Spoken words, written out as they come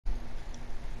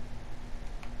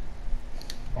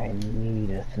I need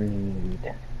a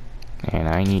need. And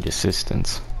I need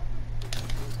assistance.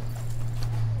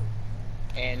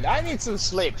 And I need some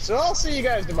sleep, so I'll see you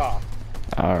guys tomorrow.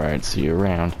 Alright, see you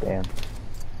around. Damn.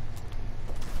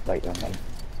 Wait on me.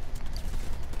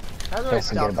 How do I Don't stop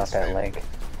forget about this that stream? link.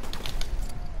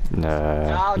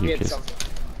 I'll You get just, something.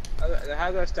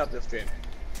 How do I stop the stream?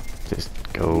 just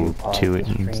go You pause to the it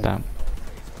and stream. stop.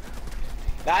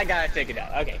 I gotta take it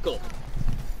out. Okay, cool.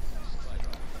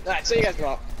 Alright, see you guys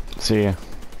tomorrow. See ya.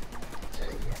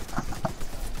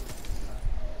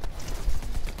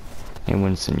 Hey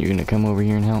Winston, you gonna come over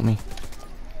here and help me?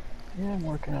 Yeah, I'm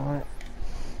working on it.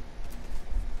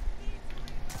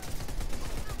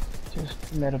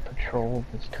 Just met a patrol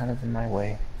that's kind of in my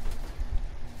way.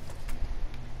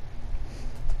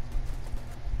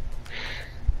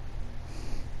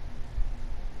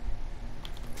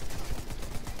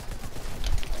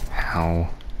 Ow.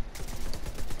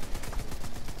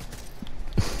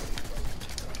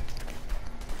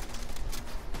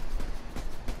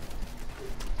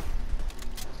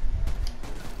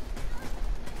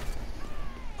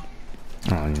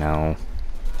 Oh no.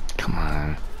 Come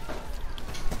on.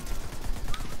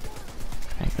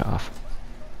 Take off.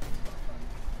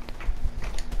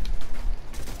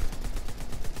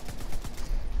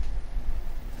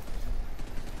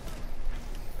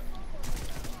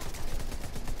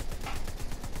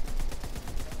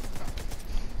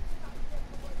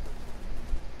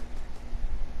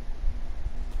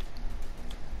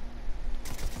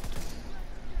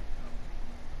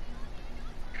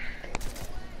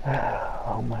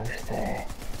 Almost there.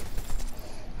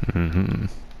 Mm-hmm.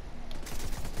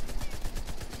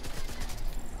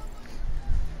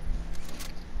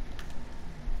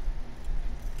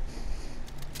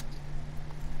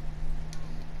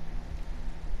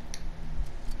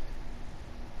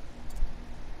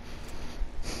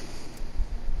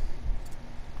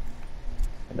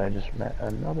 And I just met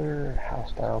another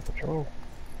hostile patrol.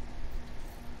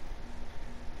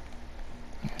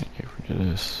 Gotta get rid of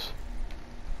this.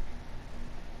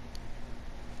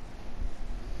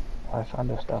 I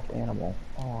found a stuffed animal.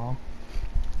 Aw.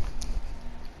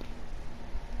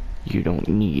 You don't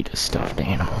need a stuffed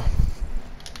animal.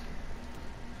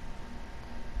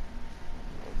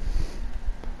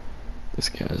 This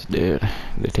guy's dead.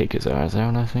 They take his eyes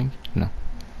out, I think? No.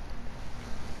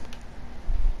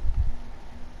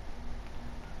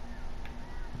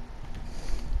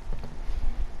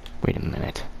 Wait a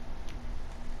minute.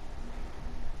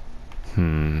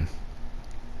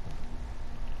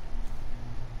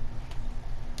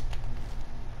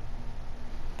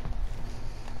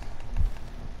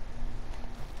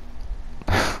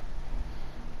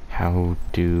 How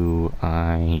do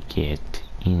I get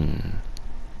in?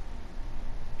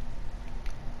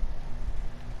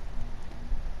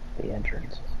 The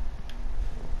entrance.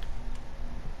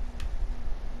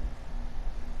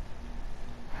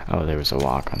 Oh, there was a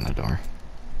lock on the door.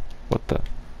 What the?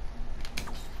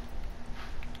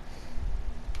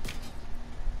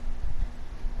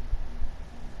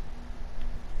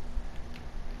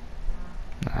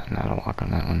 Nah, not a lock on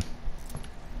that one.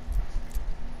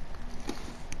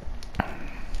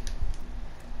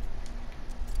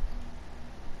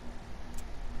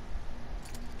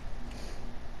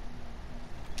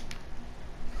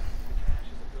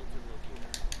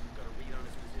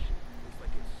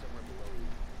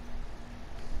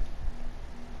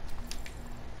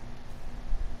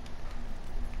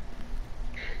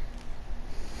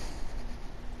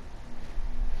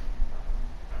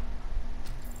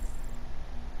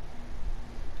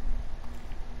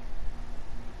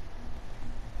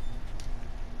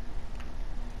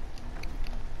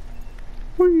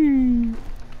 Whee!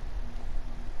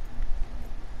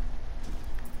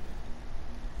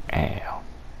 Ow.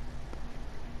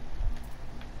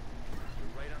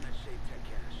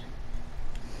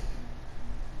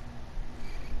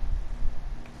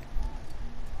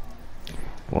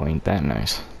 Well, ain't that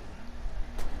nice?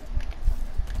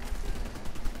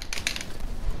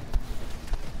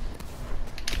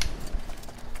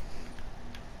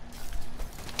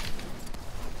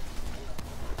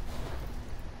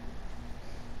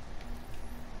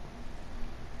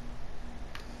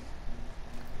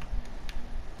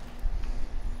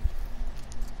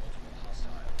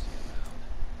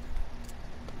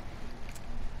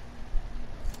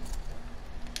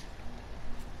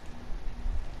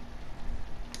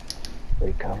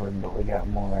 They covered, but we got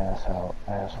more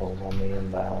assholes on the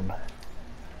inbound.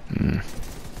 Gonna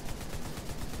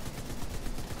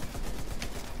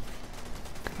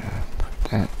put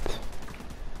that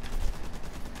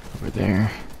over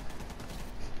there.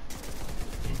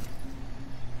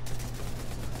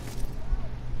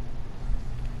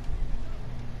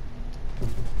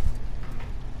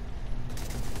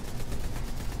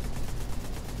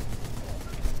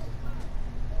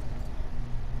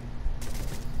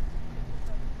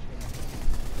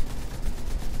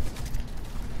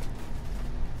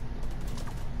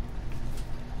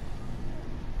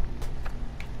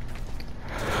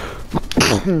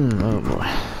 Oh boy.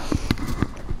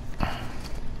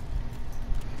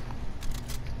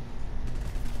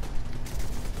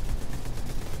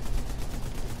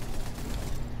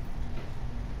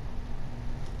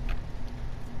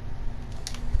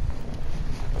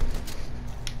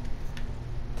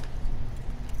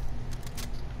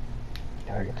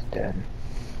 Target's dead.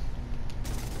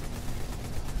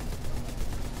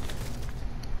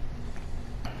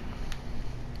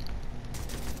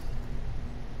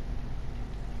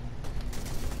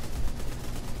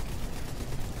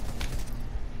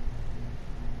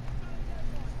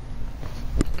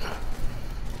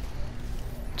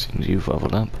 Seems you've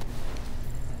leveled up.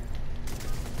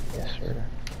 Yes, sir.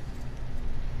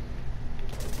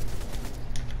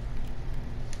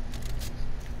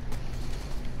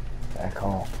 Back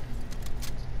home.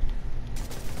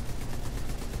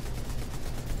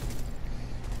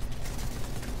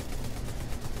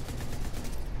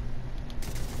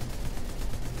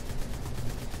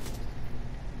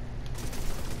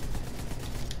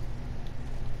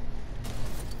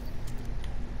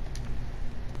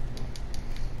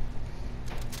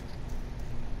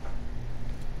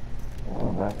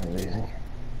 Well, that was easy.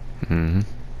 Mm-hmm.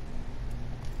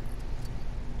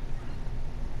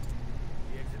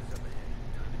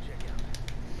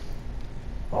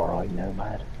 Alright,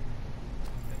 Nomad.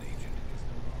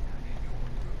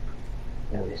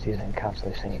 At least he's in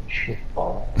constantly saying shit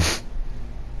balls.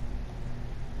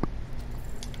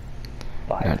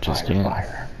 Fire, Not just fire, yet.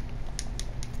 fire.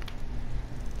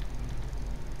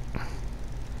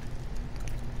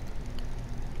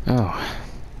 Oh.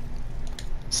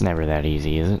 It's never that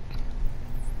easy, is it?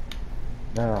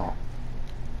 No.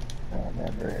 No, it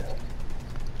never is.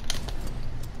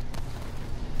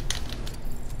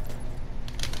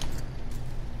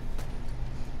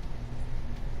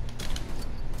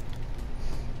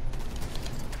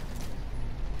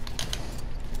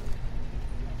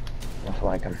 Looks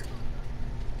like him.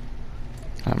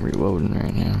 I'm reloading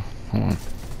right now. Hold on.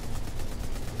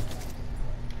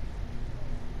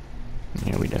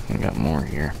 Yeah, we definitely got more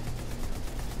here.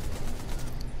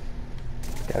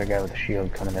 Got a guy with a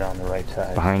shield coming in on the right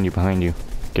side. Behind you, behind you.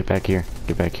 Get back here.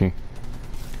 Get back here.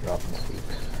 Dropping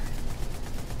seats.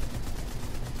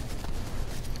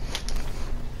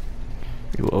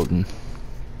 Reloading.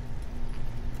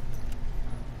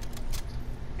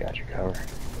 Got your cover.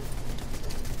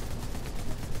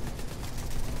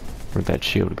 Where'd that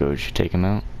shield go? Did you take him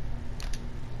out?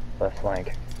 Left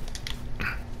flank.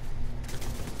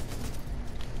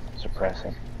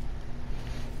 Suppressing.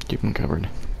 Keep him covered.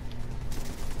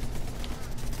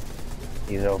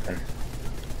 He's open.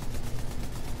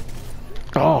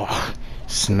 Oh!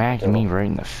 Smacked me right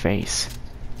in the face.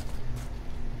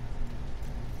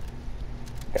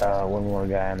 One more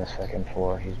guy on the second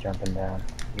floor. He's jumping down.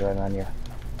 Going on you.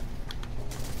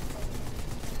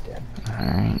 Dead.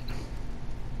 Alright.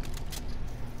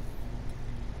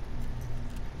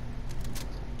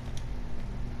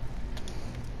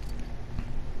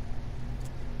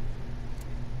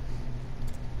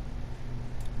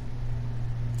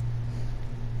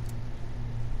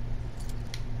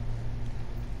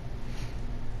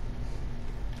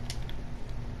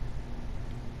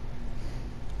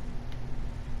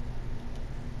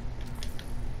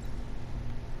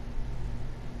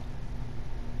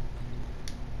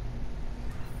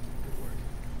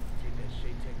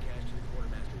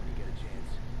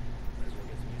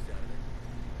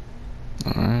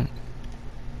 Alright.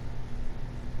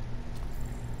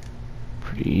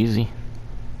 Pretty easy.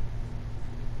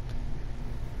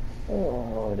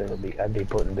 Oh, I'd be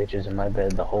putting bitches in my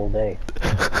bed the whole day.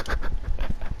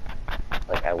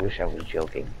 Like, I wish I was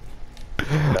joking.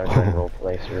 But I'd run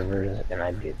roleplay servers, and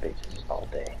I'd get bitches all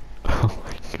day. Oh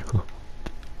my god.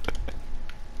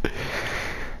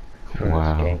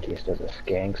 Wow. From the skankies to the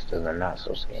skanks to the not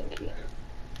so skanky.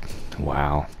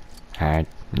 Wow. I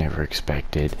never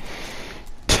expected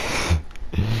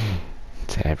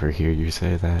to ever hear you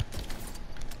say that.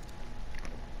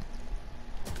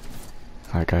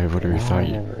 Like I would have thought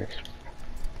you...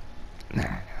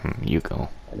 Nah, you go.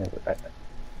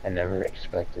 I never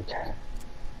expected to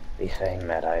be saying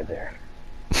that either.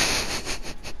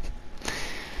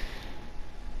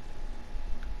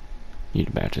 You'd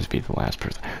about just be the last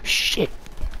person. Shit!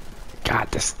 God,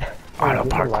 this auto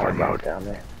parkour mode. Down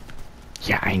there.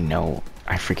 Yeah, I know.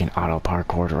 I freaking auto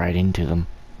parkoured right into them.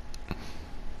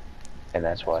 And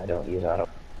that's why I don't use auto.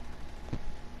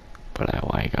 But I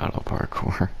like auto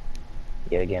parkour.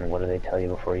 Yet again, what do they tell you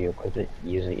before you equip it?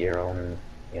 Use it your own,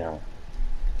 you know.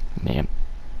 Yep.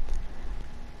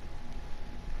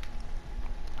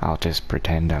 I'll just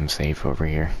pretend I'm safe over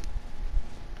here.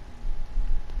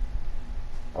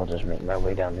 I'll just make my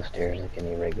way down the stairs like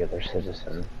any regular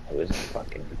citizen who isn't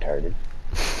fucking retarded.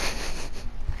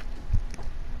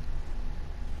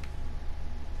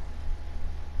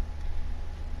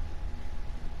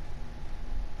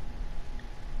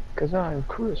 Cause I'm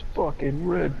Chris fucking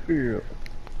Redfield.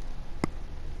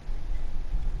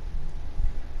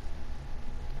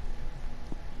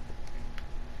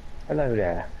 Hello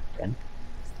there, friend.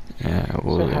 Yeah,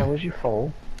 well, So how was your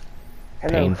fall?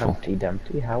 Hello, painful. Humpty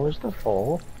Dumpty. How was the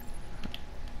fall?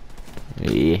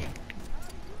 Yeah.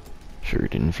 Sure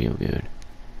didn't feel good.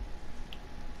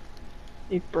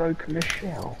 You broke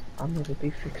Michelle. I'll never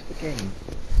be fixed again.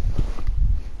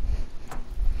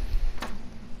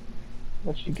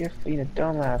 What's your gift being a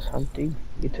dumbass, Humpty?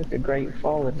 You took a great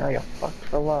fall and now you're fucked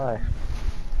for life.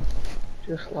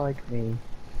 Just like me.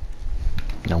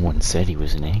 No one said he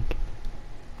was an egg.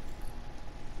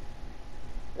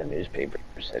 The newspaper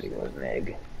said he was an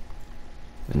egg.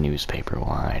 The newspaper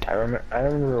lied. I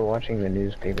remember watching the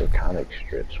newspaper comic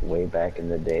strips way back in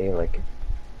the day, like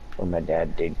when my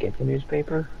dad did get the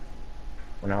newspaper.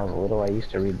 When I was little, I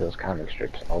used to read those comic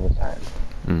strips all the time.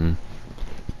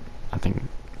 I think,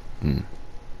 I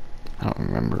don't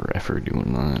remember ever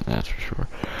doing that, that's for sure.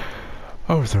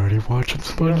 I was already watching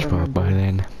SpongeBob by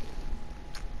then.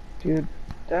 Dude,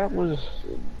 that was...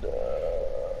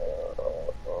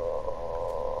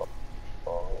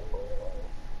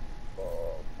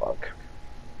 fuck.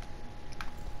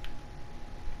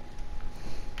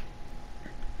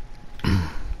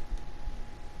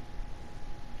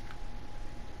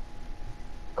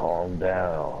 Calm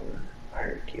down,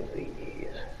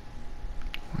 Hercules.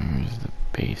 Where's the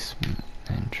basement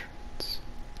entrance?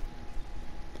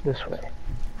 This way.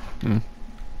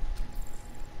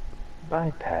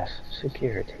 Bypass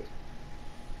security.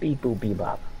 Beep boop beep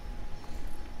bop.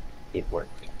 It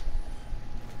worked.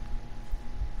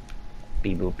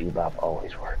 Beep boop beep bop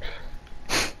always works.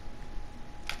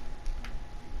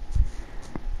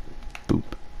 Boop.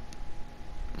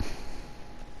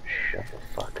 Shut the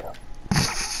fuck up.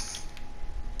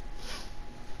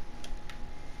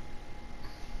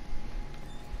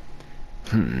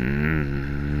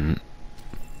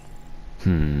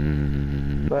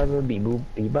 Baba beep boop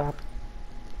beep bop.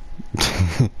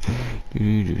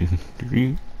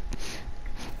 Beep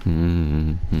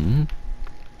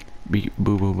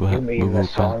boo boo bop. You mean the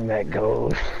song that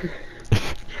goes?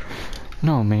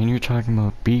 No, man, you're talking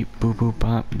about beep boo boo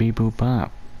bop, beep boo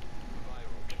bop.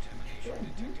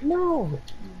 No.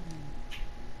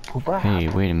 Boop-bop. Hey,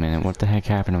 wait a minute, what the heck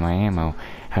happened to my ammo?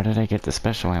 How did I get the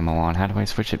special ammo on? How do I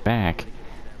switch it back?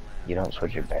 You don't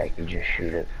switch it back, you just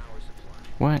shoot it.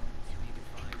 What?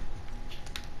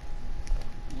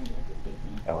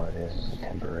 Oh, it is a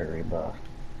temporary buff.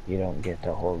 You don't get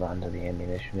to hold on to the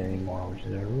ammunition anymore, which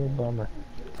is a real bummer.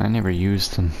 I never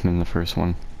used them in the first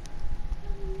one.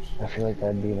 I feel like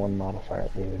that'd be one modifier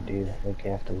they would do. Like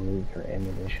you have to loot for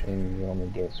ammunition, you only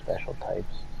get special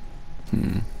types.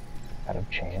 Out of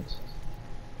chance.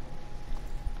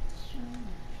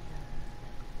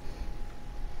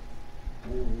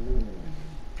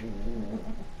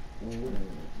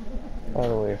 By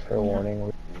the way, for a warning,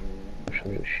 we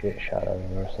should just shit shot out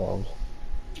of ourselves.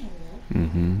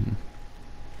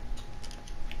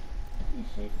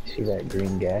 See that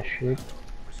green gas chute?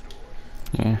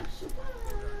 Yeah.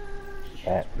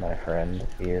 That, my friend,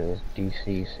 is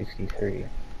DC-63.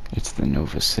 It's the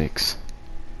Nova 6.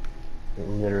 It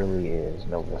literally is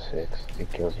Nova 6. It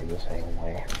kills you the same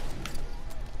way.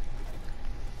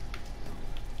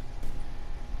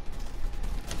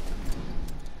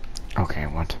 Okay,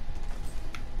 what?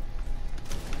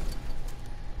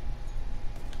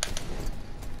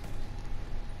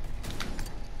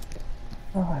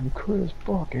 I'm Chris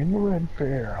fucking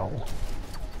Redfield.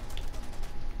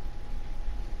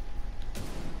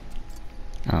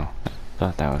 Oh, I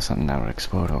thought that was something that would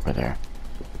explode over there.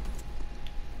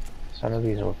 Some of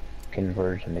these will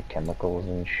converge into chemicals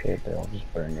and shit that'll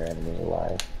just burn your enemies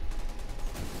alive.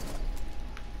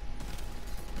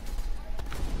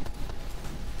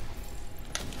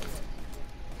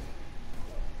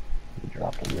 You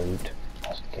drop loot,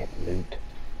 must get loot.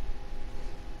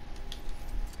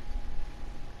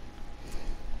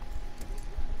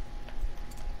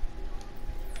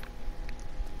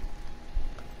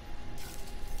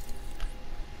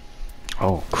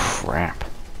 Oh, crap.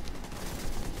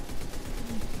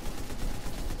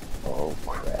 Oh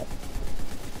crap.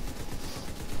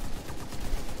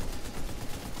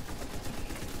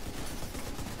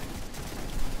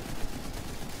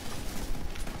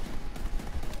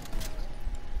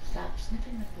 Stop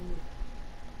sniffing the food.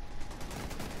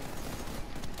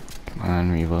 Come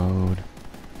on, reload.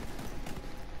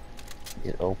 Is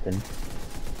it open?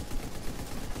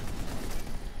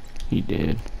 He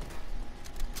did.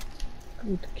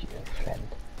 Good kid, friend.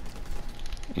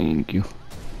 Thank you.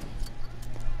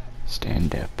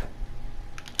 Stand up.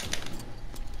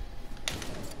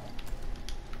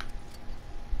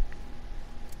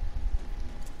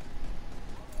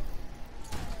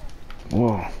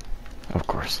 Whoa. Of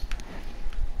course.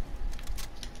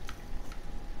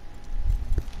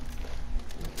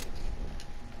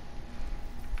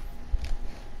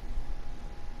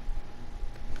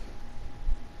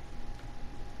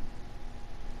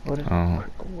 What is Oh.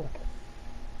 critical weapon?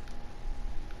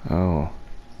 Oh.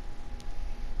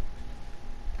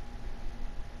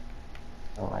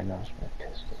 Oh, I know it's my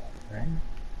pistol, right?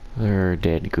 There are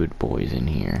dead good boys in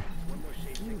here. One more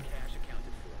shapes and cash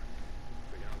accounted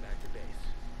for. For now, back to base.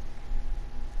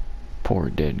 Poor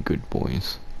dead good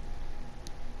boys.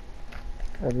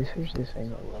 Are they seriously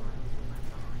saying I love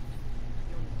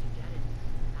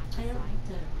I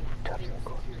don't touch the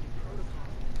corpse?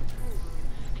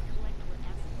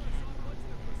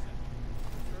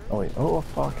 Oh wait, oh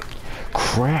fuck.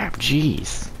 Crap,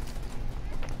 jeez.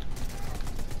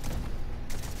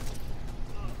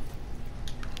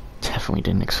 Definitely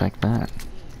didn't expect that.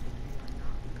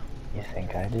 You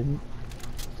think I didn't?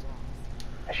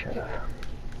 I should've.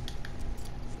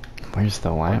 Where's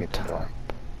the I'll get the laptop?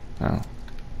 door.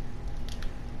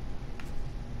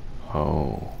 Oh.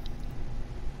 Oh.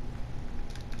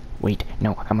 Wait,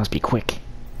 no, I must be quick.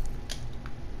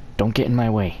 Don't get in my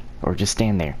way. Or just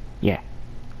stand there. Yeah.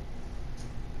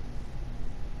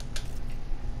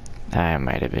 I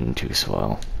might have been too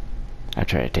slow. I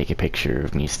tried to take a picture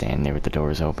of me standing there with the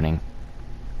doors opening.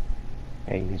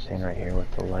 Hey, you stand right here with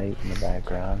the light in the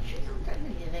background.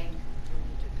 breathing.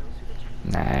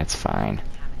 Nah, it's fine.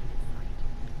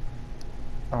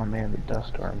 Oh man, the dust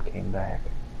storm came back.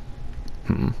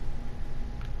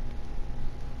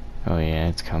 Oh yeah,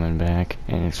 it's coming back.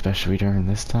 And especially during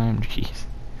this time, jeez.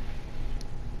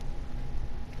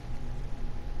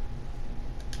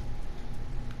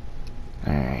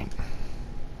 Alright.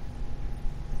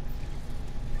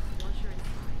 Once you're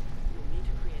inside, you'll need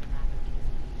to create a map of these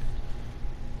leads.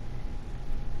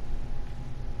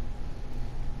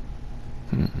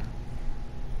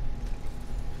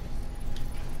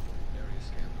 Area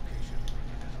scan location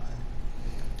identified.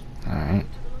 Alright.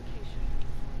 To the location and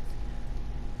perform the scan.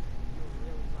 You're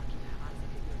really lucky to have Isaac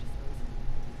at your disposal.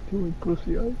 The only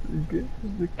pussy I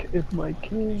get is my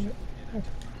king.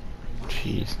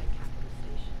 Jeez. At Capital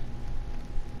Station.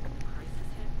 When the crisis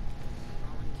hit, I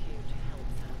volunteered to help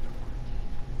set up the quarantine.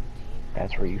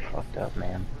 That's where you fucked up,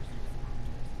 man.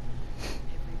 First responders.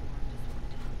 Everyone just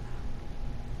wanted to help out.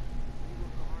 We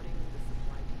were guarding the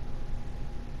supply depot.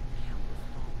 Countless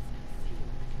vaults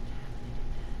concealed the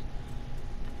contaminated dead.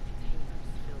 And the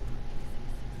containers filled with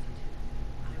AC-62.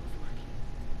 I was lucky.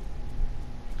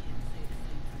 I can't say the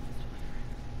same for most of my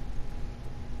friends.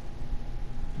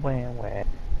 Wham wham.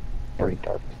 Very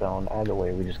dark zone. Either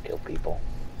way, we just kill people.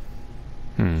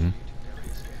 Area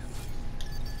scan.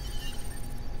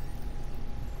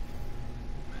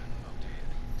 Map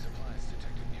updated. Supplies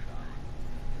detected nearby.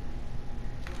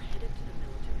 We're headed to the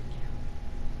military camp.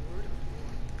 Word of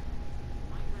warning. You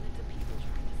might run into people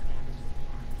trying to scavenge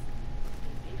supplies.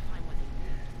 They may find what they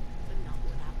need, but not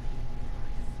without paying the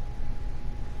price.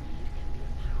 Greed can be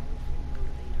a powerful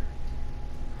motivator.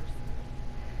 Personally,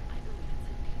 I believe it's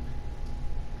a demon.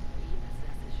 Greed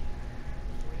possesses you.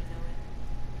 Before you know it,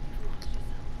 you've lost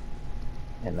yourself.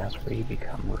 And that's where you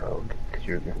become rogue, because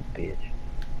you're a good bitch.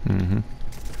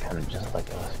 Kind of just like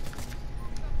us.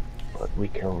 But we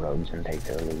kill rogues and take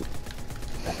their loot.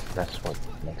 That's what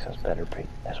makes us better.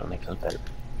 That's what makes us better.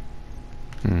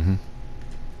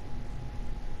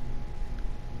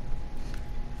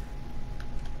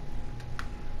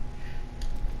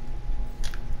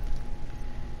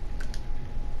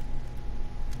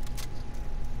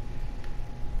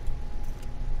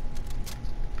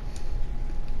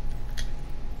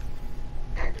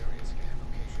 Area scan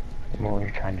location The more you're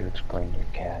trying to explain your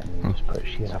cat, and you just put,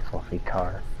 she has a fluffy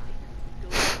car.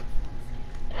 It's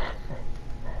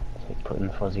like putting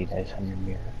fuzzy dice on your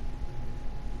mirror.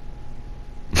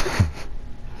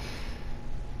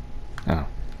 Oh.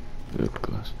 Oop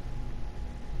goes.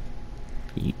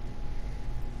 Yeet.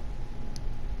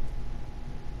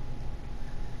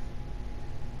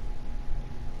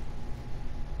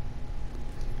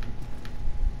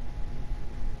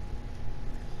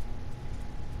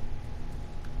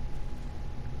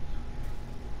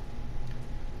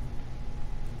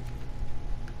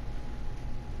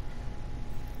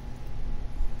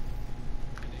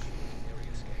 initiating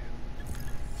area scan.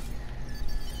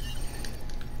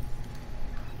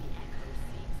 The Echo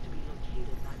seems to be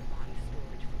located by the body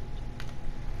storage for the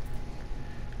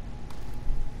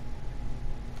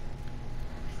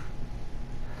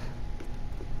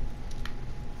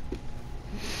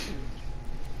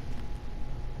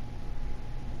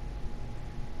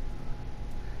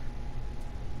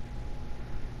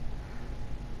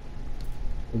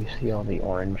You see all the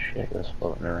orange shit that's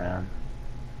floating around?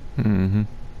 Mm-hmm.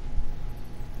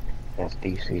 That's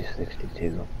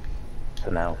DC-62. So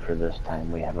now, for this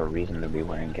time, we have a reason to be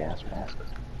wearing gas masks.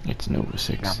 It's Nova Not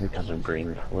 6. because of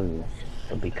green flu,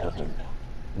 but because of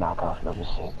knockoff Nova 6.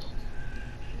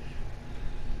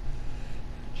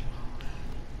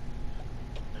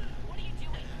 What are you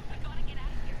doing? We gotta get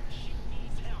out of here. She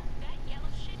needs help. That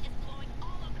yellow shit is blowing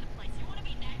all over the place. You wanna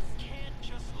be next? Can't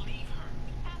just leave her.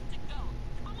 We have to go.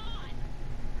 Come on.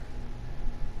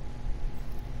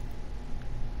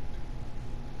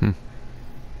 Hmm.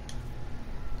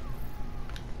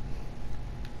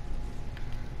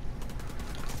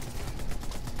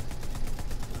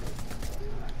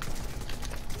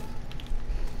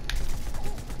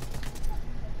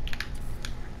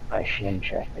 I shin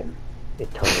checked him.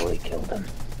 It totally killed him.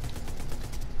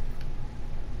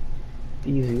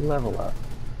 Easy level up.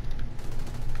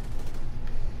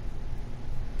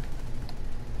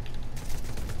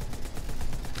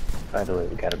 By the way,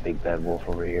 we got a big bad wolf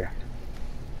over here.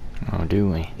 Oh, do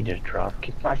we? He just dropped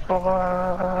kicked my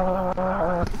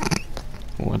foot.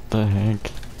 What the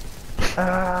heck?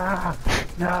 Ah,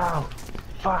 no,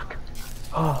 fuck.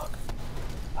 Oh.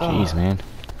 Jeez, man.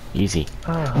 Easy.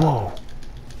 Oh. Whoa!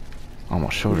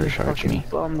 Almost shoulder He charged fucking me.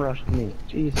 bum rushed me.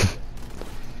 Jesus.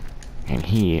 And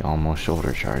he almost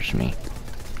shoulder charged me.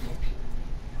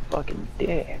 Fucking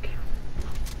dick.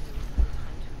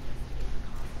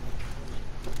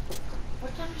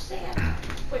 What to understand?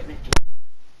 Wait a minute.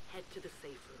 Head to the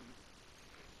safe room.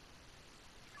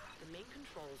 The main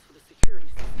controls for the security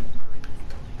system are in this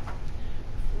building.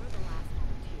 Before the last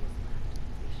volunteers left,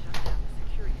 they shut down the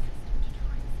security system to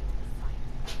try and seal the site.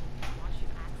 Once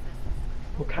you've accessed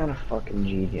this What kind of fucking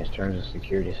genius turns the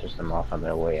security system off on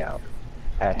their way out?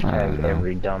 I don't Hashtag know.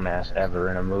 every dumbass ever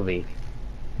in a movie.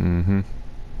 Mm-hmm.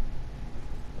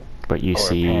 But you Or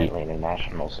see, apparently in a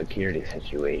national security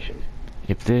situation.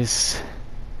 if this...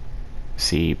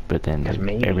 See, but then 'Cause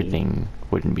maybe- everything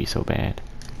wouldn't be so bad.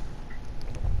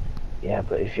 Yeah,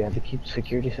 but if you had to keep the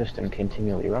security system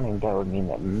continually running, that would mean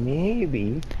that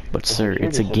maybe But the sir,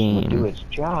 it's a security system would do game. its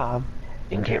job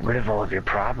and get rid of all of your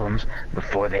problems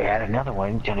before they add another one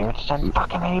until you send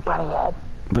fucking anybody at.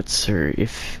 But sir,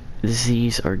 if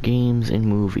these are games and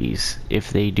movies,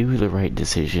 if they do the right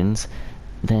decisions,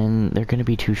 then they're gonna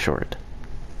be too short.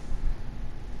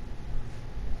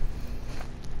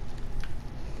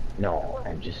 No,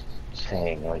 I'm just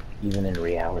saying, like, even in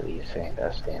reality, saying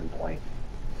that standpoint,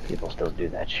 people still do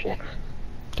that shit.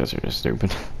 Because they're just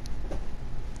stupid.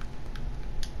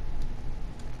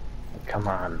 Come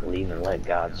on, leave and let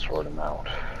God sort them out.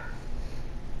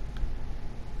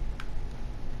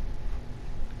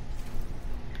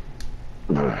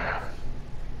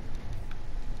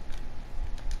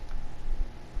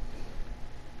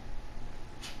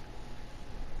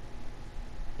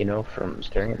 You know, from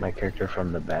staring at my character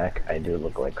from the back, I do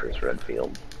look like Chris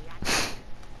Redfield.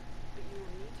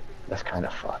 That's kind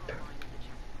of fucked.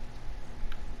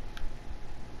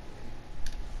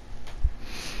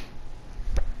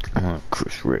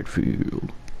 Chris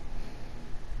Redfield.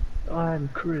 I'm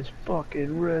Chris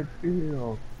fucking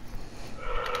Redfield.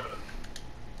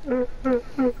 What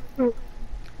the fuck?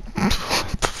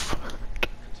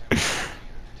 A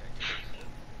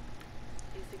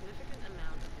significant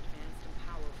amount of advanced and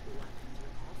powerful weapons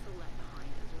were also left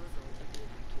behind as a result of the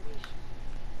evacuation.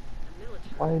 The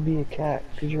military Why be a cat?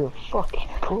 Cause you're a fucking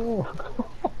cool. These weapons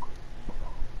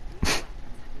have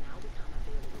now become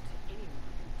available to anyone who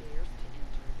dares to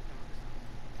enter the dark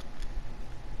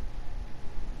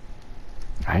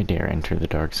zone. I dare enter the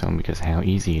dark zone because how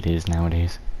easy it is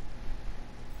nowadays.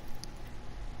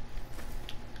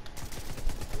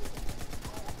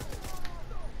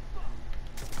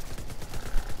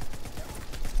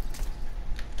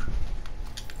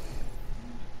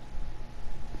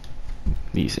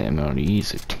 These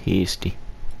MREs are tasty,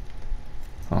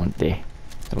 aren't they?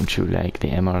 Don't you like the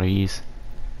MREs?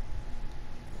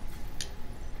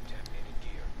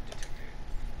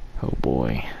 Oh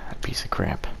boy, a piece of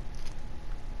crap.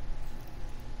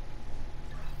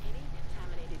 Any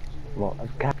contaminated gear Well,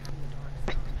 I've got. will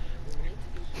need to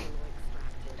be extracted.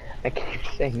 I keep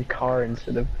saying car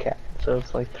instead of cat, so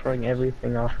it's like throwing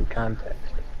everything off in context.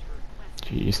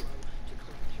 Jeez.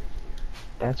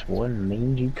 That's one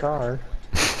mangy car.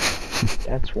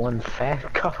 That's one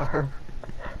fat car.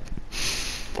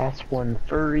 That's one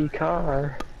furry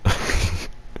car.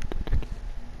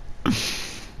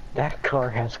 That car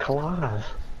has claws.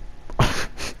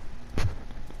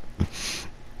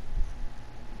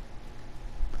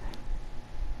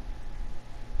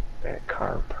 That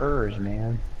car purrs,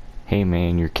 man. Hey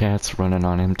man, your cat's running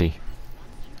on empty. Once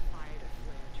you fired a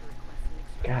flare to request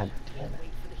an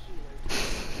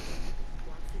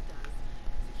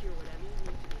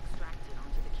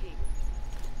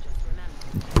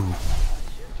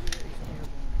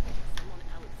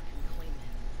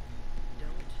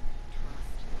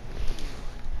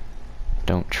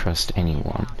trust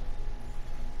anyone.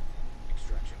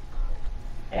 Extraction.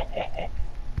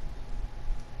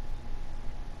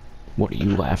 What are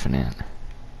you laughing at?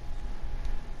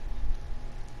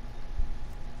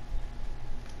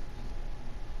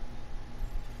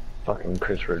 Fucking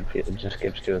Chris Redfield just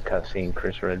skips to a cutscene.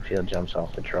 Chris Redfield jumps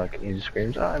off the truck. He just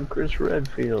screams, "I'm Chris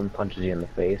Redfield," and punches you in the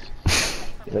face.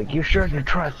 He's like, "You shouldn't have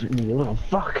trusted me, you little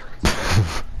fuck."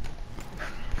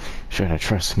 Should I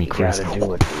trust me, Chris? You gotta do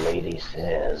what the lady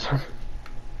says.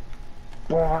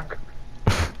 Bonk.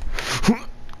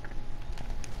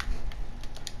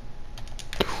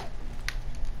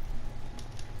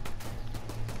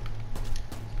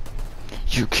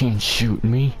 You can't shoot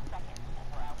me.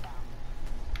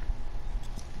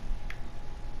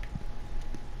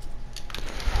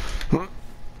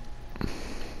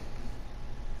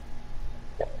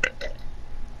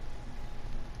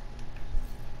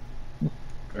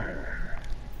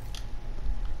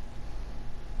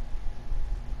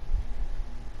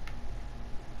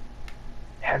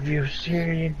 Have you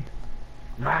seen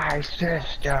my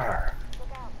sister?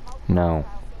 No.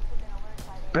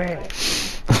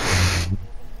 Bitch.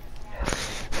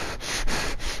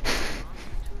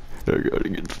 I gotta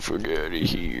get the fuck out of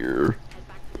here.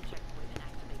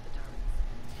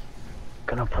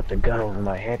 Gonna put the gun over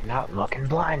my head and outlook and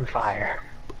blind fire.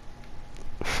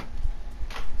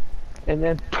 And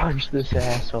then punch this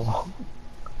asshole.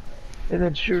 And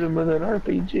then shoot him with an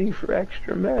RPG for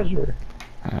extra measure.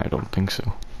 I don't think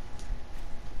so.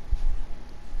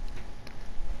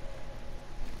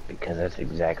 Because that's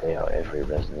exactly how every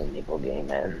Resident Evil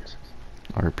game ends.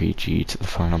 RPG to the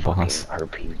final boss. Fucking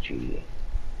RPG.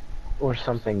 Or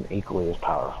something equally as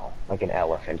powerful, like an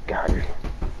elephant gun.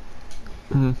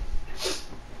 Hmm.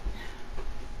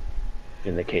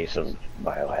 In the case of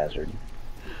Biohazard.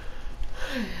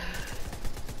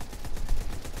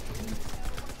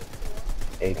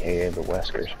 AKA the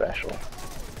Wesker Special.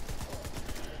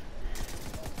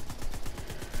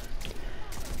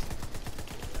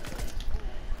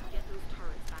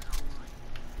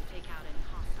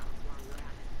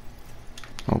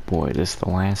 Oh boy, this the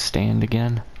last stand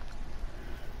again?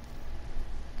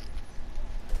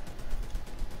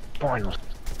 Final.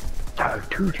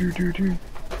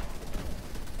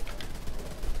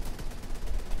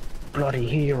 Bloody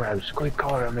heroes, quit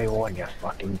calling me one, you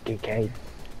fucking dickhead.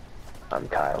 I'm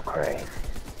Kyle Cray.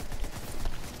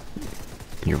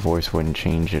 Your voice wouldn't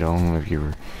change at all if you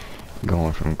were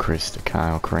going from Chris to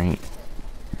Kyle Crane.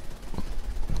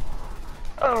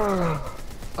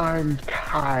 I'm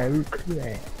Kyle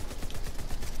Cray.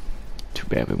 Too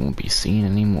bad we won't be seeing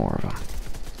any more of him.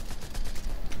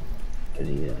 Cause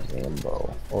he's a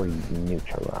Zambo, or he's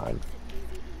Neutron.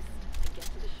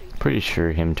 Pretty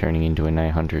sure him turning into a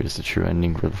Night Hunter is the true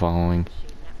ending for the following.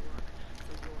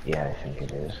 Yeah, I think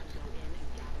it is.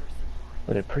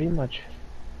 But it pretty much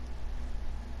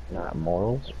not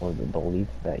morals or the belief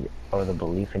that or the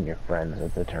belief in your friends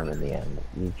that determine the end.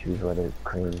 You choose whether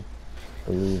Cream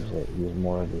believes that he's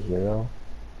more of a hero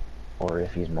or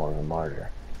if he's more of a martyr.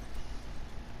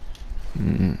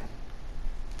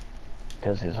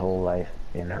 Because his whole life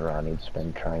in Haran he'd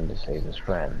spent trying to save his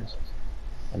friends.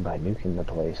 And by nuking the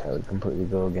place, that would completely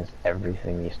go against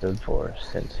everything he stood for,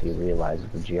 since he realizes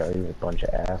the GRE is a bunch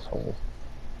of assholes.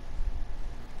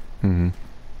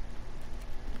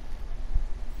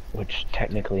 Which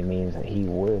technically means that he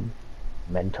would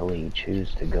mentally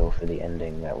choose to go for the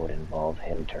ending that would involve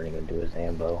him turning into a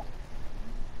Zambo.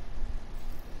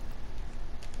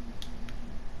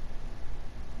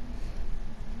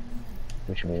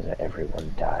 Which means that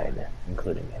everyone died,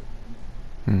 including him.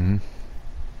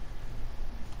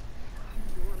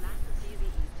 Your map of DZ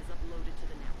East is uploaded to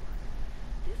the network.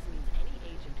 This means any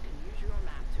agent can use your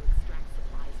map to extract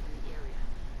supplies from the area.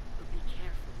 But be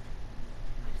careful.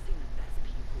 I've seen the best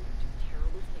people do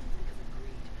terrible things because of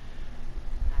greed.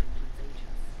 That includes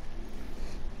agents.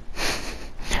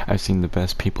 I've seen the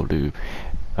best people do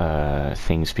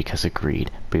things because of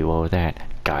greed. Below that,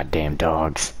 goddamn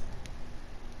dogs.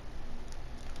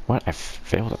 What? I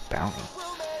failed a bounty.